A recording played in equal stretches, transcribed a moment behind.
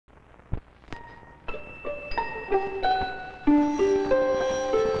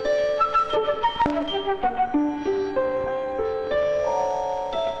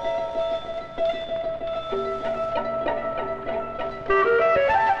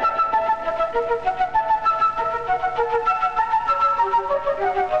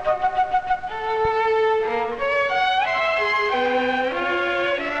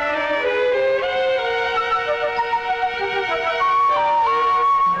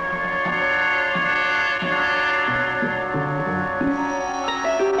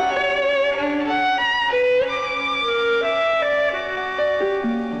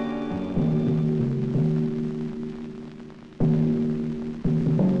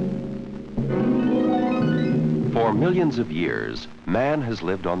For millions of years, man has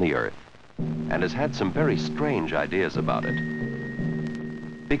lived on the Earth and has had some very strange ideas about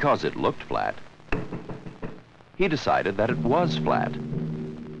it. Because it looked flat, he decided that it was flat.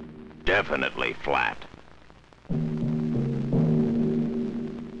 Definitely flat.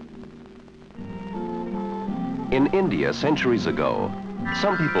 In India, centuries ago,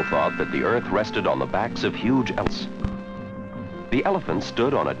 some people thought that the Earth rested on the backs of huge elephants. The elephant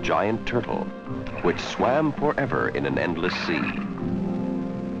stood on a giant turtle, which swam forever in an endless sea.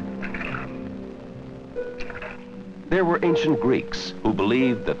 There were ancient Greeks who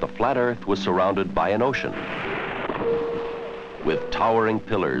believed that the flat Earth was surrounded by an ocean, with towering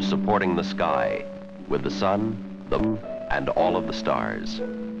pillars supporting the sky, with the sun, the moon, and all of the stars.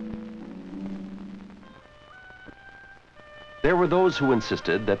 There were those who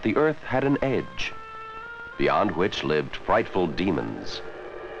insisted that the Earth had an edge, beyond which lived frightful demons.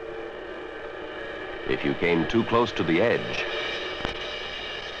 If you came too close to the edge,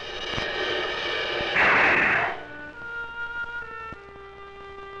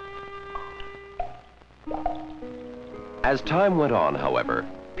 as time went on, however,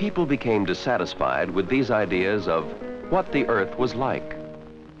 people became dissatisfied with these ideas of what the Earth was like.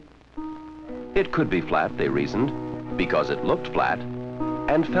 It could be flat, they reasoned, because it looked flat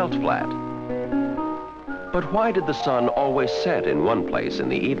and felt flat. But why did the sun always set in one place in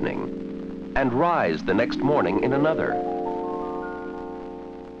the evening and rise the next morning in another?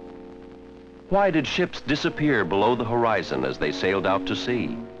 Why did ships disappear below the horizon as they sailed out to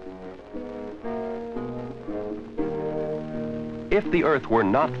sea? If the Earth were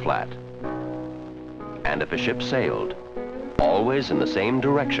not flat, and if a ship sailed, always in the same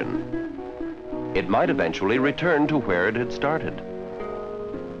direction, it might eventually return to where it had started.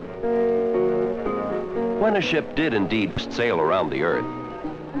 When a ship did indeed sail around the Earth,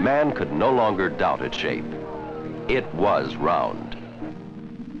 man could no longer doubt its shape. It was round.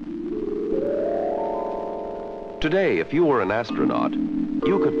 Today, if you were an astronaut,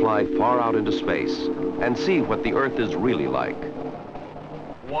 you could fly far out into space and see what the Earth is really like.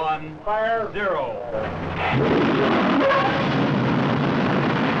 1, fire, 0.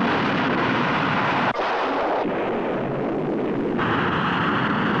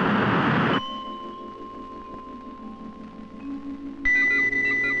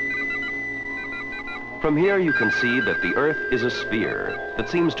 From here you can see that the Earth is a sphere that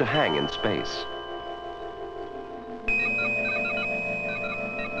seems to hang in space.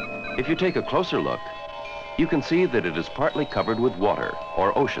 If you take a closer look, you can see that it is partly covered with water,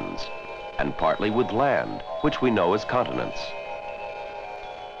 or oceans, and partly with land, which we know as continents.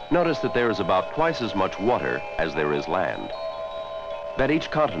 Notice that there is about twice as much water as there is land. That each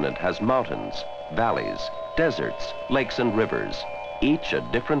continent has mountains, valleys, deserts, lakes, and rivers, each a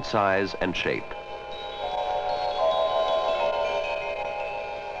different size and shape.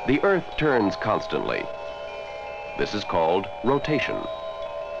 The Earth turns constantly. This is called rotation.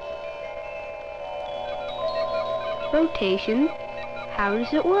 Rotation? How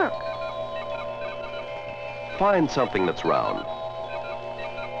does it work? Find something that's round.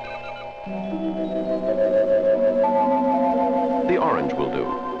 The orange will do.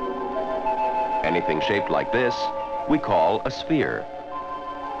 Anything shaped like this, we call a sphere.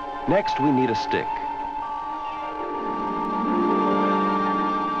 Next, we need a stick.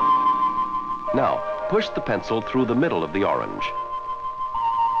 Now, push the pencil through the middle of the orange.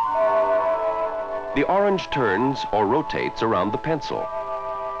 The orange turns or rotates around the pencil.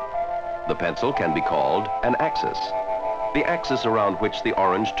 The pencil can be called an axis, the axis around which the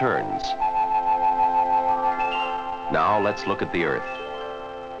orange turns. Now let's look at the Earth.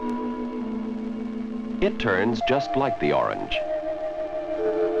 It turns just like the orange.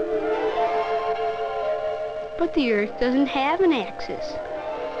 But the Earth doesn't have an axis.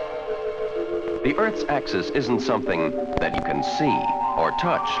 The Earth's axis isn't something that you can see or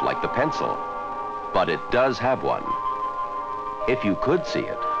touch like the pencil, but it does have one. If you could see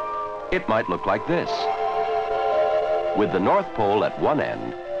it, it might look like this. with the North Pole at one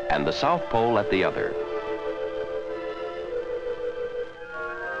end and the South Pole at the other.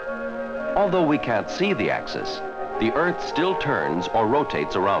 Although we can't see the axis, the Earth still turns or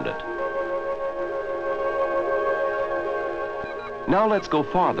rotates around it. Now let's go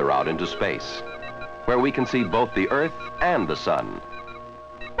farther out into space, where we can see both the Earth and the Sun.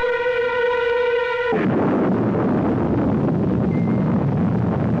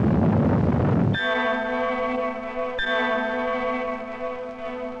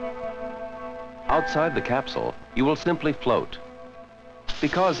 Outside the capsule, you will simply float,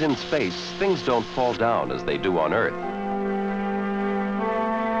 because in space, things don't fall down as they do on Earth.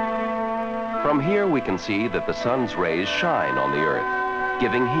 From here, we can see that the sun's rays shine on the Earth,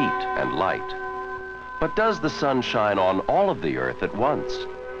 giving heat and light. But does the sun shine on all of the Earth at once?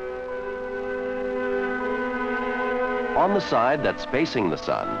 On the side that's facing the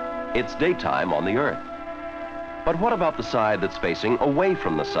sun, it's daytime on the Earth. But what about the side that's facing away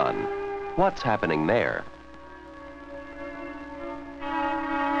from the sun? What's happening there?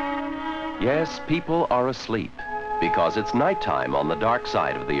 Yes, people are asleep because it's nighttime on the dark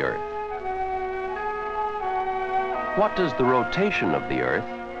side of the Earth. What does the rotation of the Earth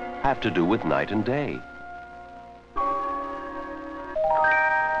have to do with night and day?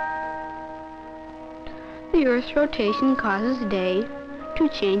 The Earth's rotation causes day to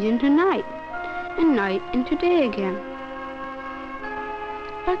change into night, and night into day again.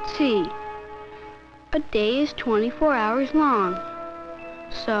 Let's see. A day is 24 hours long.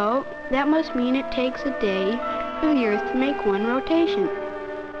 So that must mean it takes a day for the Earth to make one rotation.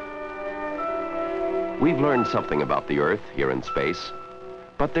 We've learned something about the Earth here in space,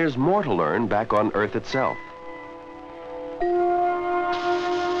 but there's more to learn back on Earth itself.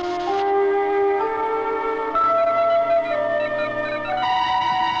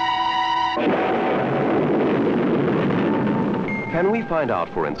 Can we find out,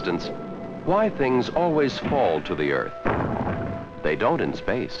 for instance, why things always fall to the Earth? They don't in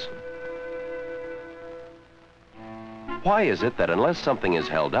space. Why is it that unless something is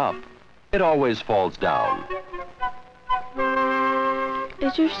held up, it always falls down?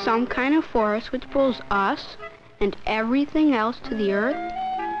 Is there some kind of force which pulls us and everything else to the Earth?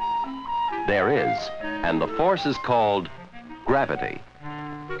 There is, and the force is called gravity.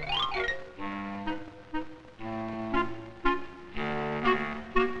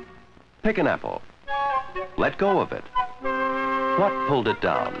 Pick an apple. Let go of it. What pulled it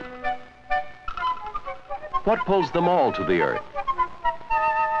down? What pulls them all to the Earth?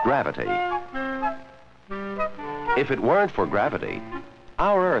 Gravity. If it weren't for gravity,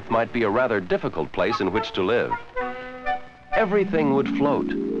 our Earth might be a rather difficult place in which to live. Everything would float,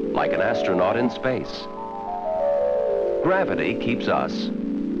 like an astronaut in space. Gravity keeps us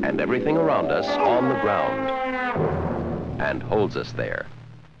and everything around us on the ground and holds us there.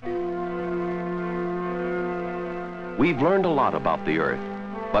 We've learned a lot about the Earth,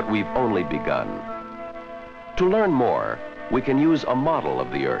 but we've only begun. To learn more, we can use a model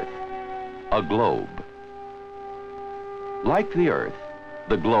of the Earth, a globe. Like the Earth,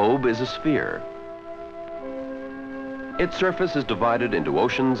 the globe is a sphere. Its surface is divided into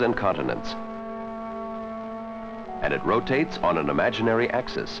oceans and continents, and it rotates on an imaginary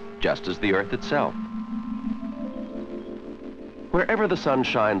axis, just as the Earth itself. Wherever the sun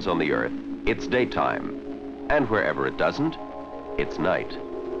shines on the Earth, it's daytime. And wherever it doesn't, it's night.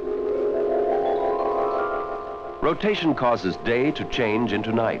 Rotation causes day to change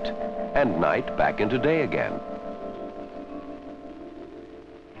into night, and night back into day again.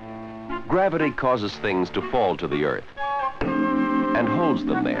 Gravity causes things to fall to the Earth, and holds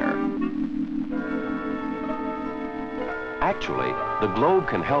them there. Actually, the globe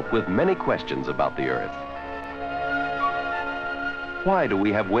can help with many questions about the Earth. Why do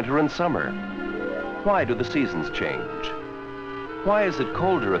we have winter and summer? Why do the seasons change? Why is it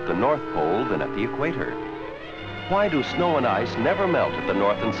colder at the North Pole than at the equator? Why do snow and ice never melt at the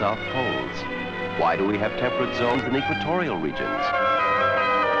North and South Poles? Why do we have temperate zones and equatorial regions?